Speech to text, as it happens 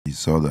You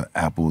saw the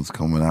Apple's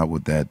coming out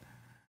with that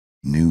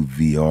new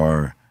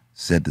VR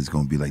set that's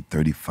going to be like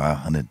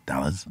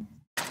 $3,500.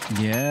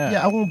 Yeah.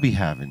 Yeah, I won't be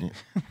having it.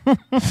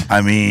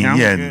 I mean, Sounds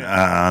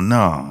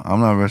no, I'm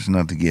not rushing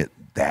out to get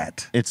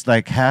that. It's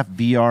like half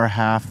VR,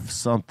 half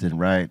something,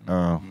 right?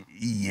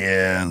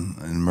 Yeah,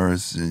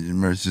 immerse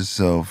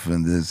yourself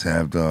and just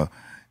have the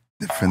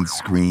different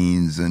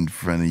screens in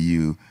front of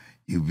you.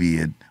 You be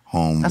at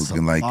home That's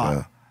looking a like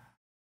lot.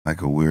 a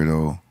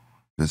weirdo,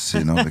 just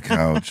sitting on the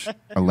couch.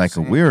 Like a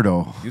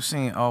weirdo. You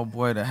seen old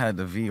boy that had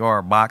the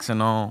VR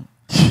boxing on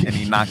and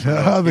he knocked it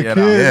off? The Yeah,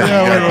 kid, Yeah,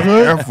 yeah, you gotta be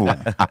what? careful.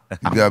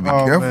 You gotta be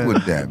careful man.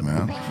 with that,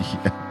 man.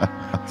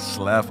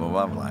 slap him.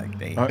 I'm like,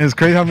 damn. It's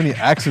crazy how many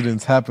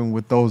accidents happen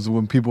with those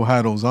when people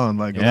had those on.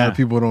 Like a lot of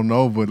people don't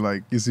know, but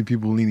like you see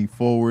people leaning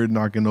forward,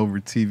 knocking over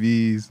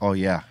TVs. Oh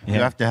yeah, Yeah.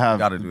 you have to You have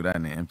gotta do that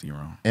in the empty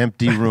room.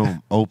 empty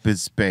room, open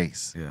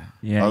space. Yeah.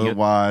 Yeah,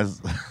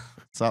 Otherwise,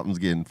 something's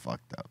getting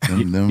fucked up.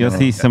 you'll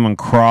see someone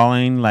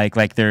crawling, like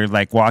they're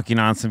like walking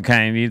on some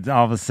kind of,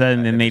 all of a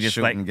sudden, and they just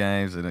shooting like,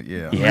 games and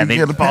yeah. yeah, They they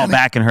get a fall panic.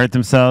 back and hurt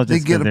themselves. They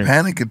just get 'cause a they're-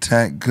 panic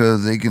attack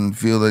because they can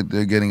feel like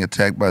they're getting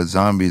attacked by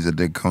zombies that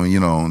they're coming,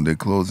 and they're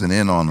closing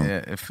in on them. Yeah,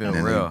 it feel And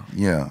then real.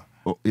 yeah.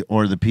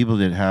 Or the people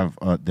that have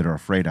that are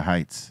afraid of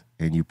heights,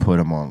 and you put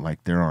them on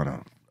like they're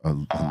on a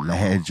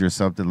ledge or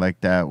something like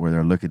that, where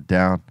they're looking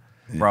down.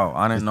 Bro,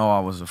 I didn't know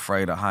I was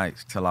afraid of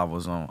heights till I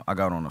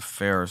got on a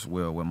Ferris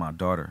wheel with my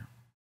daughter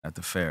at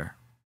the fair.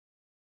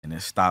 And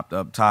it stopped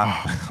up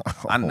top.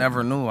 I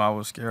never knew I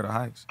was scared of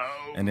heights.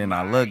 And then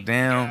I looked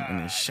down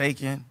and it's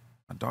shaking.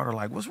 My daughter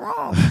like, what's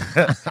wrong?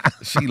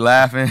 She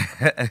laughing.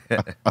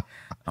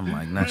 I'm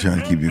like, I'm nothing.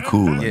 trying to keep you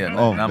cool. Like, Yeah,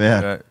 Oh, I'm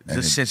man. good.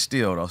 Just sit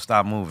still though.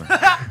 Stop moving. He's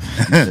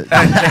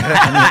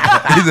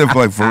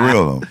like, for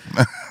real though.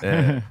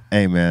 Yeah.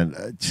 Hey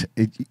man,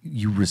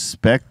 you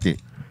respect it.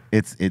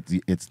 It's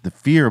the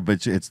fear,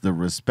 but it's the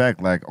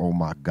respect. Like, oh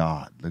my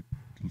God, look,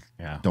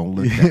 Yeah. don't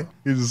look down.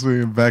 You're just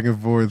swinging back and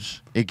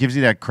forth. It gives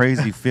you that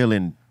crazy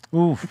feeling.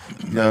 Oof.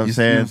 You know what I'm You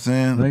see what I'm saying?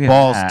 saying? Look at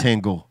Balls that.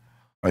 tingle.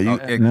 Are you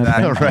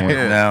Exactly. Right.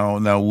 Yeah.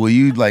 now? Will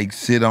you like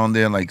sit on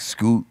there and like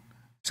scoot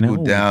No.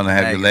 down and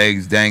have your Negative.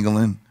 legs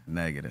dangling?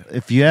 Negative.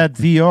 If you had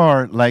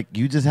VR, like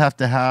you just have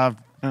to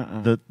have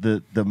Uh-uh.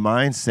 the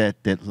mindset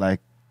that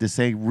like this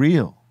ain't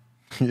real.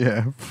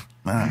 Yeah.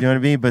 You know what I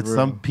mean? But Real.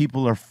 some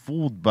people are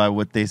fooled by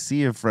what they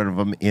see in front of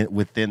them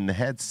within the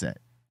headset.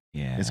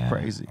 Yeah. It's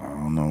crazy. I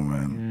don't know,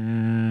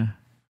 man.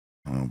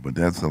 But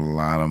that's a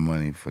lot of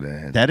money for that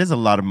head. That is a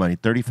lot of money.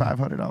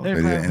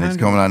 $3,500. And it's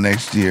coming out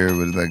next year,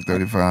 but it's like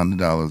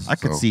 $3,500. I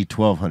could see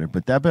 $1,200,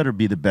 but that better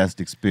be the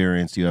best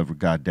experience you ever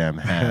goddamn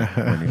had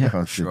when it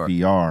comes Sure. to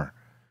VR.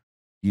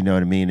 You know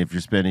what I mean? If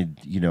you're spending,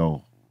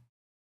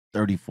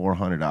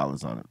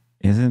 $3,400 on it.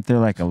 Isn't there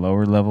like a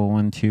lower level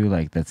one too?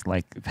 Like that's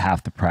like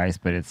half the price,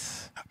 but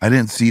it's I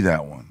didn't see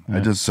that one. I Yeah.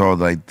 just saw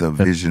like the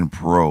Vision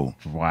Pro.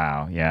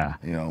 wow. Yeah.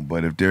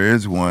 But if there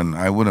is one,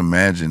 I would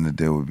imagine that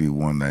there would be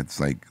one that's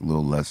like a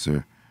little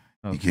lesser.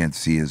 You can't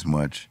see as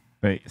much.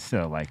 But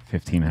still like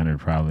 1,500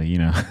 probably.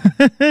 Still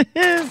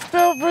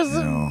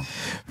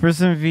for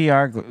some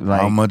VR.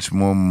 Like How much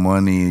more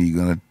money are you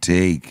gonna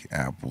take,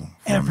 Apple? from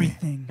me?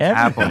 Everything.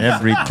 Apple.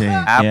 Everything.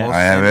 Apple. Yeah. I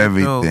have sent it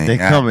everything. They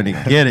coming to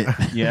get it.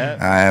 Yeah.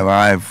 I have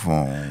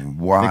iPhone.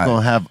 Why? They're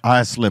going to have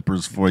eye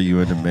slippers for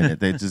you in a minute.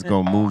 They just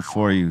going to move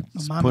for you.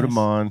 Just put them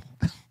on.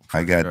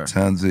 I got Sure.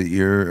 tons of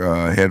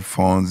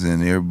headphones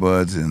and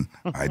earbuds, and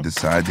I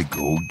decided to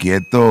go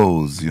get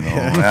those.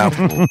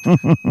 Apple.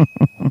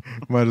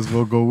 Might as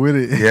well go with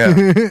it.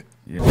 Yeah.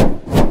 Yeah.